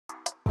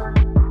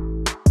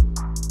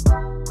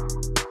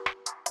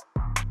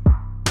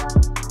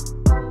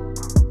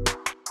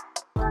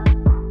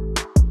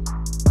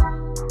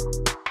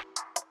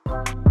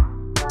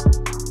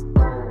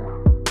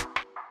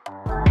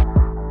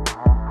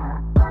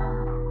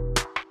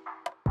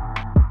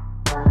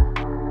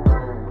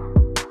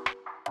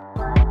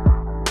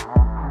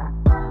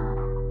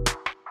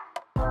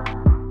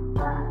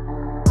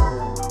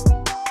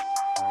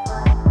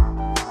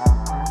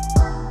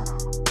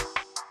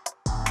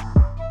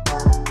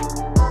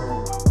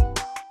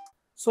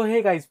So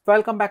hey guys,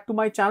 welcome back to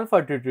my channel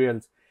for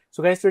tutorials.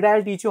 So guys, today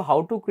I'll teach you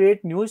how to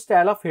create new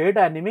style of hair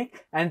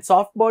dynamic and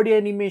soft body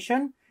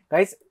animation.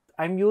 Guys,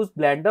 I'm used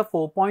Blender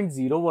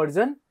 4.0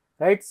 version,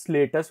 right? It's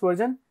latest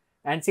version.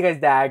 And see guys,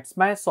 that's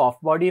my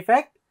soft body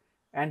effect.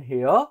 And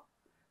here,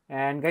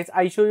 and guys,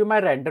 I show you my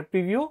render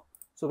preview.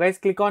 So guys,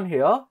 click on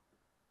here.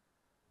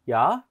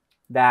 Yeah,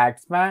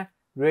 that's my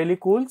really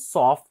cool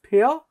soft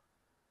hair,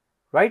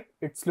 right?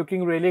 It's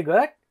looking really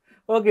good.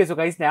 Okay, so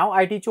guys, now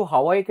I teach you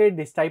how I create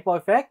this type of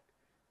effect.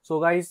 So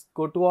guys,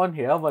 go to on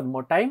here one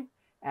more time,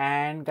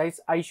 and guys,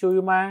 I show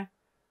you my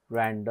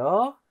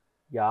render.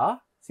 Yeah,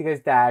 see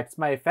guys, that's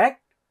my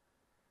effect,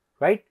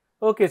 right?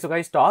 Okay, so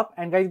guys, stop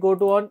and guys, go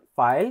to on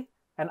file,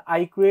 and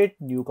I create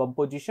new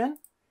composition,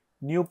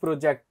 new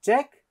project,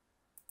 check.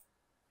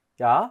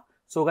 Yeah,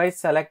 so guys,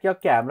 select your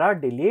camera,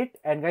 delete,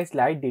 and guys,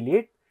 light,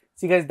 delete.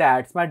 See guys,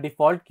 that's my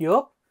default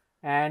cube,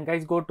 and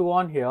guys, go to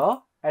on here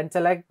and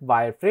select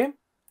wireframe.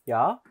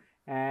 Yeah,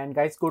 and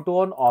guys, go to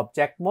on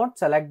object mode,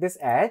 select this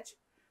edge.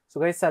 So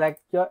guys,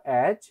 select your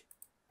edge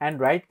and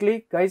right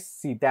click. Guys,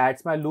 see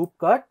that's my loop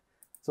cut.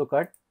 So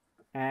cut,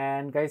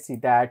 and guys, see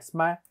that's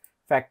my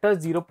factor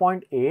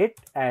 0.8,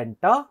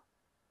 enter.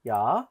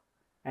 Yeah,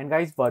 and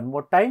guys, one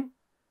more time,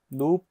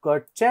 loop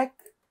cut, check,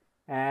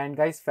 and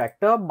guys,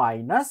 factor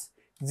minus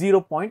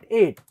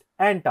 0.8,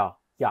 enter.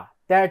 Yeah,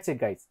 that's it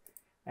guys.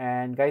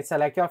 And guys,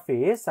 select your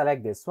face,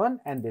 select this one,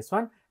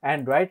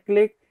 and right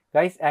click.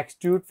 Guys,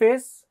 extrude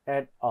face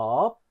and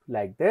up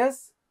like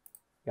this.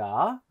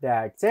 Yeah,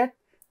 that's it.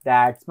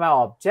 That's my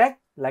object,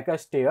 like a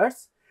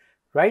stairs,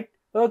 right?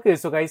 Okay,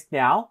 so guys,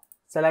 now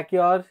select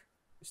your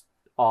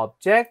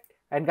object,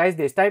 and guys,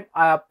 this time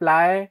I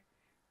apply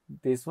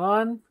this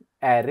one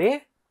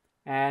array,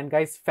 and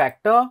guys,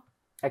 factor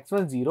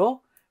x1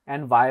 0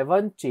 and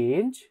y1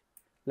 change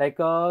like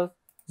a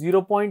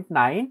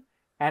 0.9,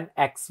 and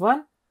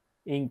x1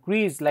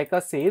 increase like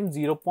a same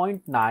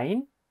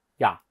 0.9.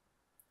 Yeah,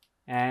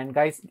 and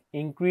guys,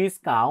 increase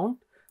count.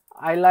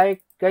 I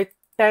like guys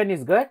 10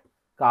 is good.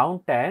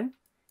 Count 10.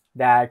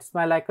 That's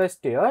my like a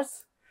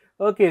stairs.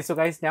 Okay, so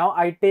guys, now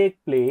I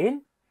take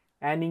plane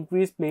and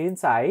increase plane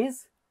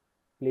size.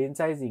 Plane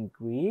size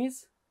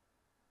increase.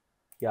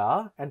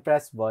 Yeah, and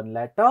press one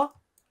letter.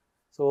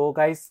 So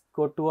guys,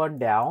 go to one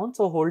down.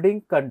 So holding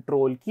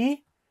control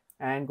key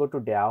and go to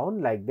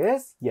down like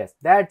this. Yes,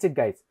 that's it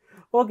guys.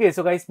 Okay,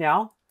 so guys,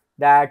 now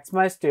that's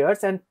my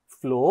stairs and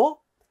flow.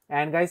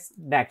 And guys,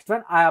 next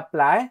one I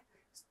apply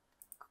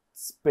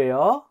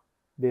sphere.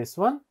 This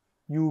one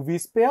UV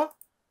sphere.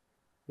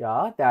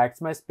 Yeah,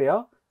 that's my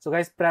sphere. So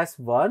guys, press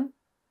 1,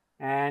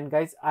 and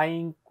guys, I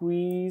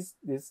increase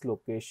this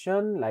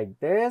location like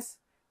this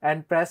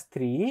and press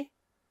 3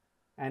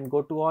 and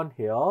go to on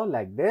here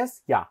like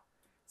this. Yeah,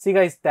 see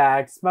guys,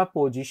 that's my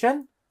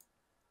position,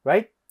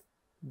 right?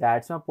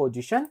 That's my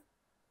position.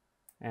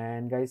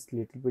 And guys,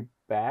 little bit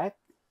back.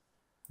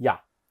 Yeah,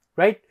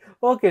 right?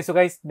 Okay, so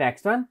guys,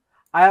 next one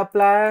I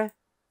apply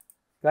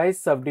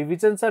guys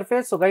subdivision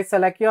surface. So guys,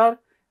 select your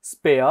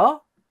sphere,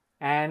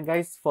 and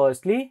guys,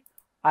 firstly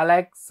I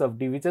like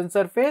subdivision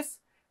surface,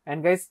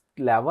 and guys,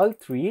 level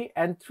 3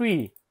 and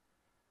 3.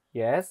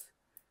 Yes,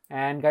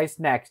 and guys,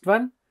 next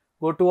one,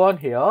 go to on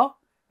here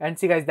and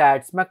see guys,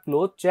 that's my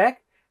cloth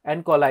check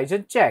and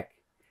collision check.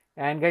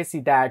 And guys, see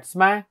that's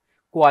my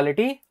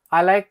quality.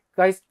 I like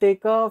guys,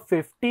 take a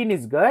 15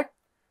 is good.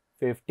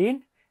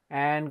 15.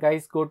 And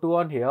guys, go to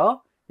on here,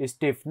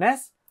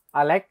 stiffness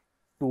I like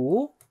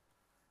 2,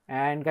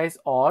 and guys,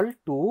 all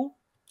 2,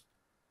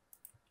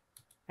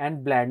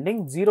 and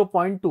blending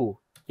 0.2.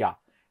 Yeah,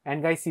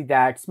 and guys, see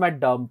that's my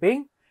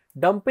dumping.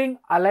 Dumping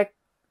I like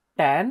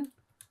 10,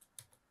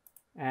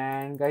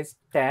 and guys,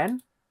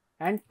 10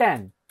 and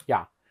 10.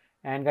 Yeah,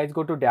 and guys,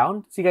 go to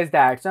down. See guys,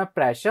 that's my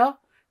pressure.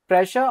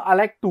 Pressure I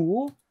like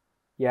 2.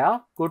 Yeah,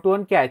 go to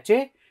on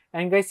cache,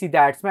 and guys, see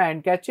that's my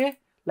end cache.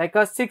 Like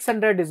a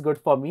 600 is good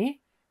for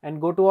me.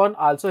 And go to on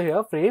also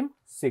here frame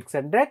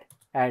 600,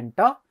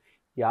 enter.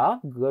 Yeah,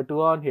 go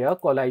to on here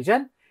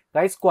collision.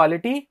 Guys,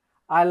 quality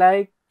I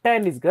like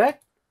 10 is good.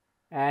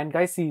 And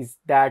guys, see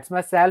that's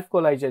my self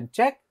collision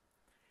check.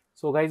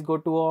 So guys, go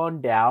to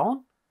on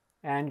down,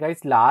 and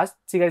guys, last,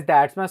 see guys,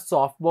 that's my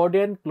soft body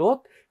and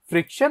cloth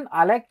friction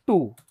I like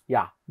 2.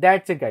 Yeah,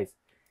 that's it guys.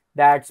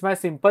 That's my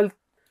simple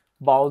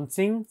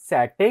bouncing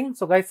setting.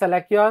 So guys,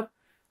 select your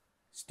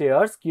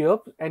stairs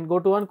cube and go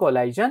to on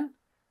collision,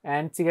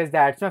 and see guys,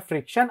 that's my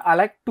friction I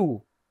like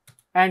 2,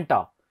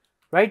 enter.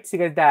 Right, see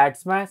guys,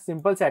 that's my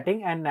simple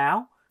setting. And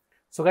now,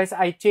 so guys,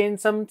 I change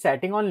some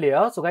setting on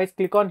layer. So guys,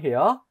 click on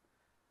here,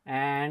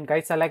 and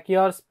guys, select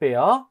your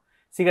sphere.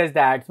 See guys,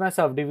 that's my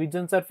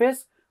subdivision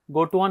surface.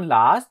 Go to on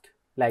last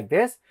like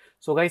this.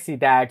 So guys, see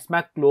that's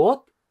my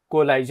cloth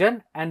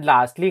collision, and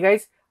lastly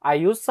guys, I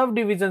use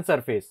subdivision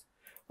surface.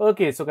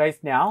 Okay, so guys,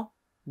 now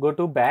go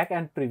to back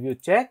and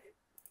preview check.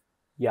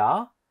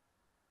 Yeah,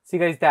 see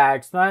guys,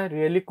 that's my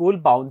really cool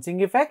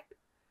bouncing effect.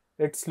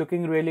 It's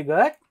looking really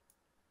good.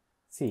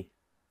 See,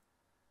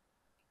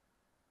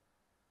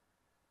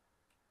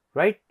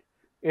 right?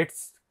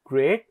 It's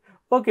great.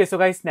 Okay, so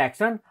guys, next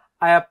one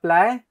I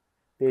apply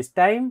this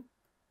time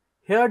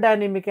hair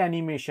dynamic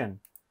animation.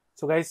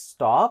 So guys,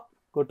 stop,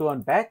 go to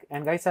on back,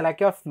 and guys select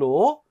your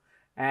flow,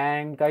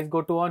 and guys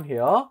go to on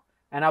here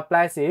and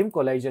apply same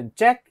collision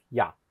check.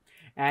 Yeah,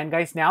 and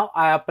guys now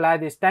I apply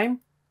this time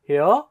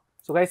here.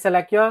 So guys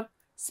select your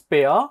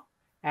sphere,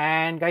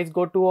 and guys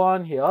go to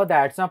on here,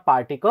 that's my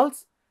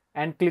particles,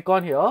 and click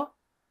on here,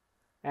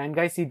 and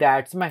guys see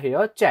that's my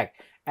hair check,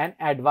 and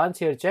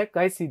advanced hair check.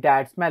 Guys see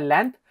that's my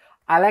length,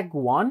 I like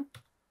 1,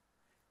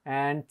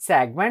 and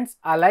segments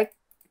I like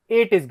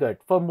 8 is good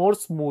for more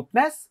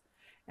smoothness.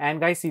 And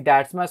guys see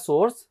that's my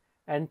source,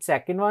 and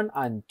second one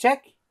uncheck,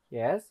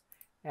 yes,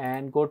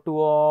 and go to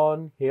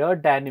on here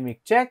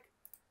dynamic check.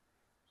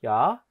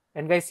 Yeah,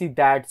 and guys see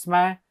that's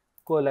my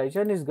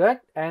collision is good,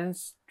 and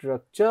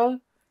structural,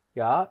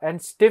 yeah,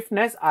 and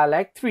stiffness I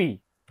like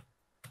 3.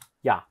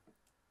 Yeah,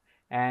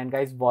 and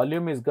guys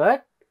volume is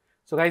good.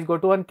 So guys go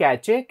to on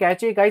cache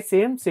guys,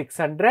 same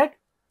 600,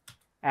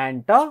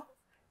 enter,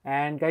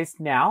 and guys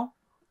now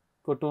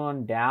go to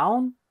on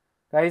down,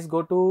 guys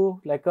go to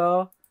like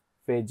a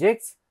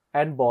physics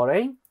and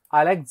borrowing,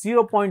 I like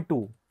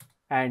 0.2,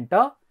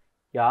 enter.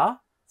 Yeah,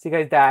 see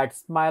guys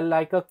that's my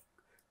like a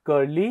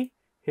curly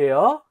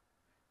hair,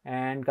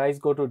 and guys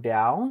go to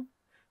down.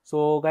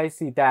 So guys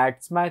see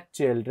that's my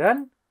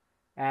children,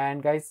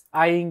 and guys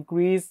I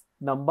increase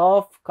number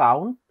of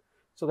count.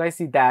 So guys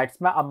see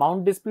that's my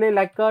amount display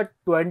like a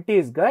 20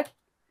 is good.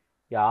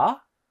 Yeah,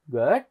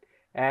 good.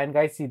 And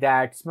guys see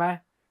that's my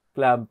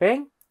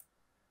clumping.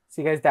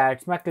 See guys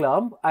that's my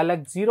clump, I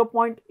like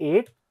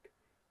 0.8.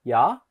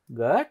 Yeah,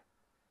 good.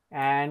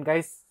 And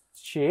guys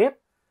shape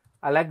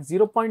I like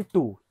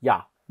 0.2.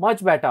 Yeah,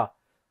 much better,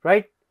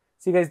 right?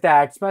 See guys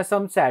that's my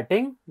some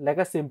setting like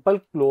a simple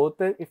cloth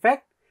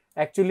effect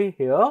actually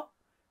here.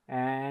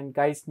 And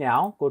guys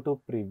now go to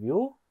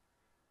preview.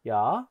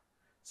 Yeah,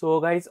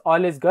 so guys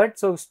all is good,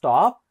 so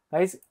stop.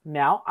 Guys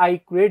now I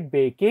create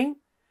baking.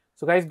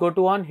 So guys go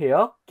to on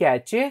here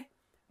cache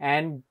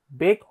and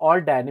bake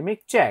all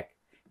dynamic check.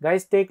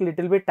 Guys take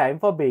little bit time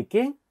for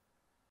baking.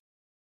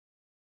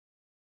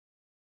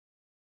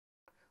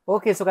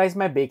 Okay, so guys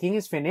my baking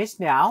is finished.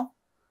 Now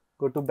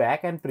go to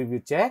back and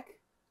preview check.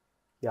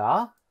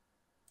 Yeah,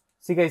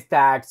 see guys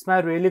that's my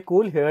really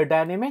cool hair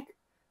dynamic,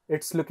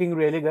 it's looking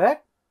really good,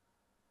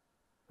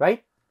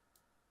 right?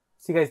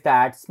 See guys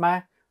that's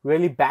my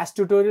really best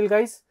tutorial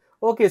guys.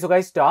 Okay, so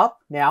guys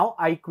stop. Now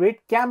I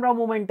create camera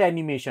movement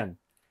animation,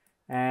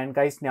 and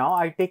guys now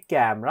I take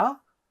camera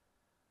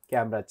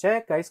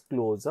check, guys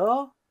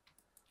closer.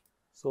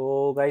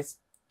 So guys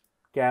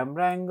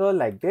camera angle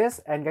like this,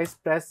 and guys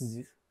press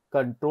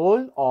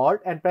Control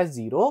Alt and press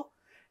 0,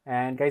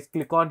 and guys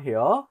click on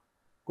here,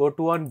 go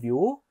to on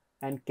view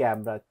and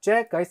camera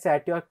check. Guys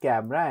set your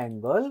camera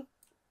angle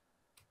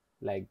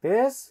like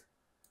this.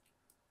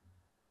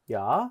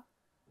 Yeah,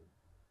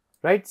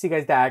 right, see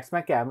guys that's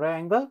my camera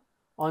angle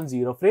on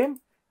 0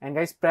 frame, and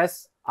guys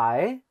press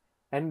I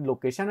and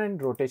location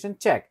and rotation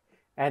check.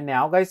 And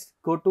now guys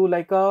go to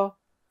like a,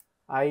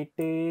 I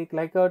take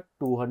like a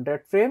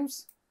 200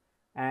 frames,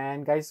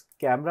 and guys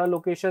camera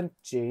location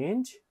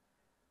change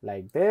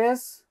like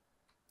this.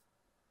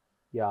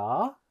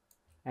 Yeah,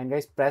 and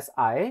guys press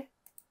I,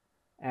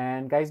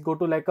 and guys go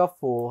to like a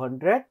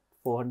 400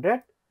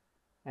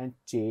 and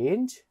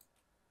change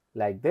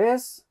like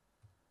this.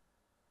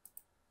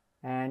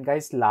 And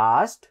guys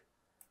last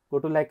go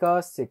to like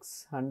a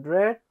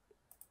 600,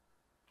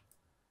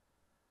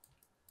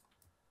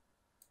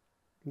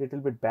 little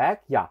bit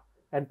back. Yeah,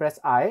 and press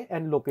I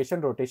and location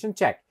rotation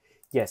check.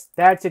 Yes,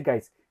 that's it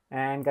guys.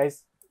 And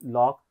guys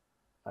lock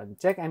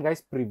uncheck, and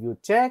guys preview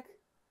check.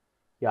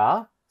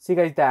 Yeah, see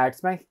guys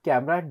that's my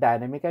camera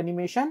dynamic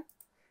animation.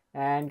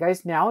 And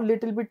guys now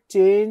little bit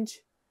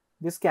change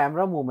this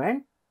camera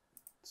movement.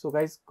 So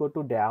guys go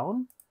to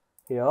down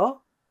here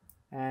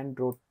and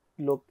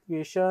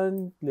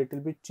location little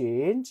bit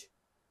change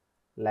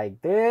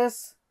like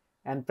this,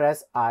 and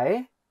press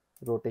I,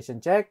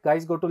 rotation check.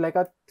 Guys go to like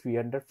a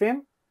 300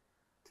 frame,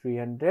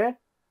 300,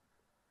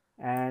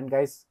 and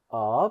guys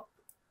up,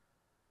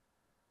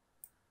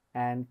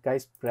 and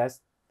guys press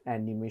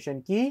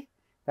animation key.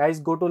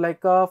 Guys go to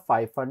like a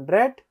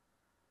 500.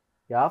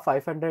 Yeah,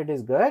 500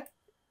 is good,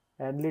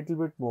 and little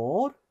bit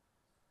more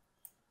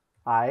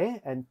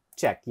I and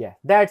check. Yeah,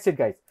 that's it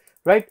guys,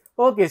 right?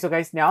 Okay, so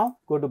guys now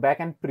go to back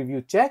and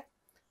preview check.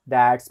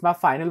 That's my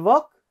final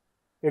work.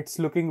 It's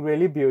looking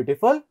really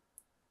beautiful,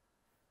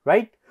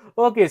 right?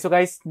 Okay, so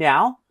guys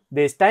now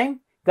this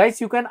time guys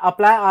you can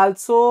apply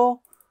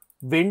also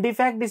wind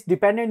effect, is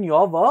dependent on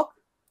your work.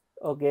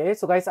 Okay,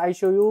 so guys I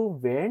show you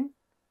wind.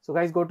 So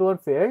guys go to on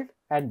field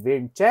and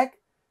wind check,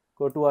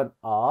 go to on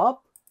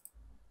up.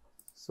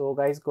 So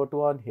guys go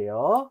to on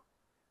here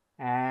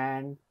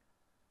and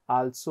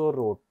also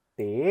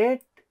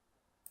rotate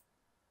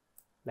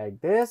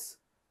like this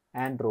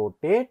and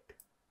rotate.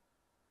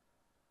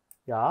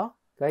 Yeah,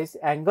 guys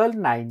angle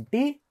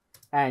 90,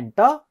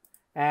 enter,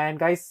 and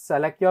guys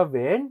select your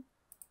wind,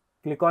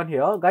 click on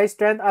here. Guys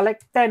strength I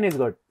like 10 is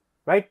good,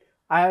 right?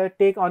 I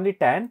take only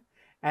 10.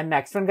 And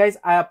next one guys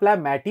I apply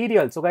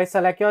material. So guys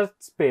select your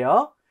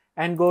sphere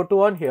and go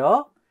to on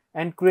here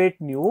and create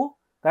new.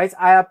 Guys,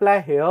 I apply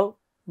hair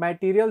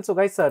material. So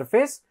guys,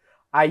 surface,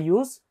 I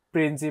use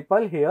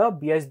principal hair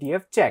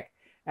BSDF check.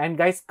 And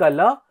guys,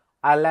 color,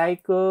 I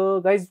like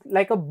guys,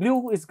 like a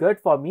blue is good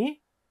for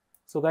me.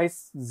 So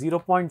guys,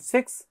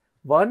 0.6,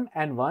 1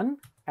 and 1,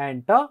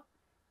 enter.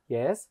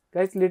 Yes,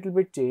 guys, little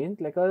bit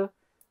change, like a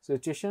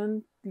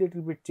situation,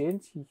 little bit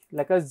change,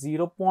 like a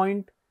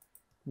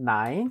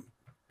 0.9,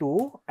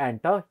 2,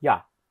 enter.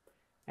 Yeah.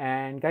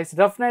 And guys,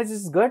 roughness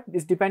is good,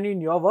 it's depending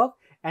on your work.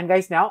 And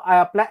guys, now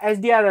I apply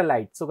HDRI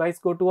light. So guys,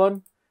 go to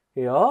on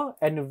here,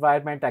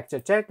 environment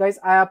texture check. Guys,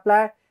 I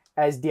apply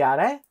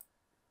HDRI.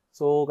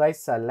 So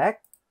guys,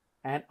 select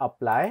and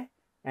apply.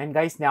 And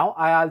guys, now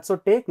I also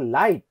take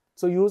light.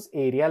 So use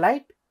area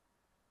light,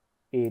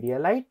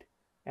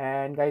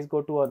 and guys,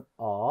 go to on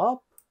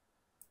up.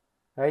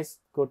 Guys,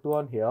 go to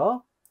on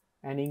here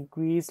and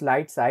increase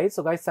light size.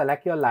 So guys,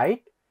 select your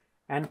light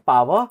and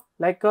power,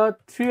 like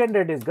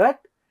 300 is good.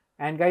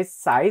 And guys,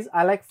 size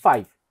I like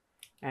 5.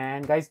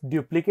 And guys,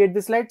 duplicate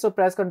this light. So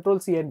press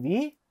Ctrl C and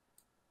V.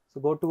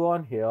 So go to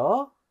on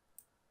here,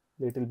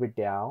 little bit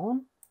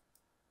down.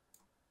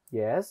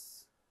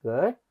 Yes,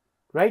 good,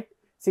 right?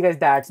 See guys,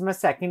 that's my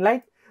second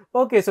light.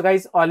 Okay, so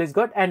guys, all is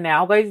good. And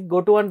now guys, go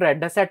to on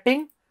render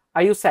setting.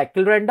 I use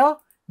cycle render,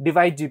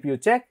 device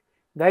GPU check.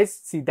 Guys,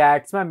 see,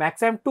 that's my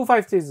max M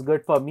 256 is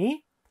good for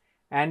me.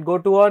 And go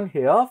to on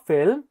here,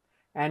 film.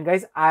 And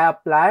guys, I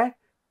apply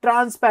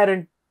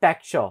transparent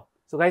texture.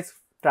 So guys,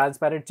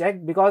 transparent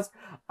check, because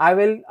I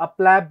will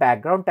apply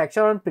background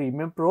texture on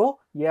Premiere Pro.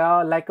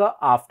 Yeah, like a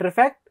After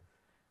Effect.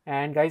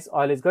 And guys,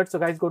 all is good. So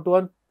guys, go to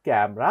on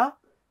camera.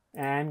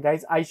 And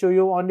guys, I show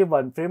you only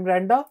one frame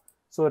render.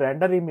 So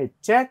render image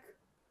check.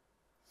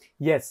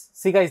 Yes,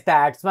 see guys,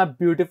 that's my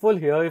beautiful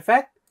hair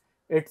effect.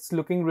 It's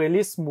looking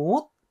really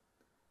smooth,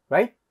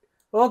 right?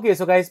 Okay,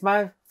 so guys,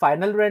 my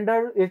final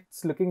render,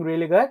 it's looking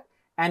really good.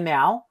 And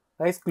now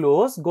guys,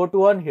 close, go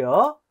to on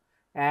here,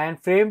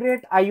 and frame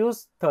rate I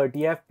use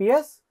 30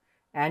 FPS.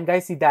 And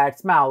guys, see,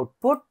 that's my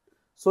output.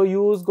 So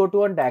use, go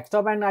to on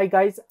desktop, and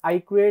I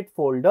create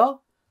folder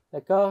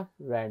like a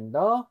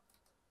render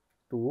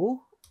 2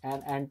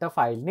 and enter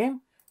file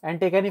name and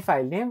take any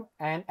file name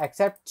and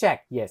accept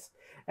check. Yes.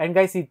 And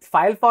guys, see,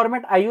 file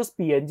format I use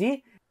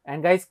PNG,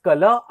 and guys,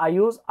 color I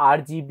use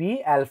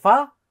RGB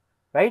alpha,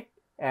 right?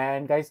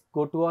 And guys,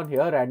 go to on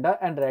here, render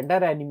and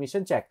render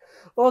animation check.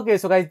 Okay,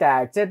 so guys,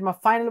 that's it. My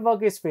final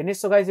work is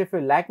finished. So guys, if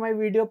you like my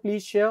video,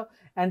 please share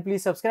and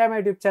please subscribe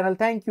my YouTube channel.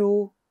 Thank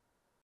you.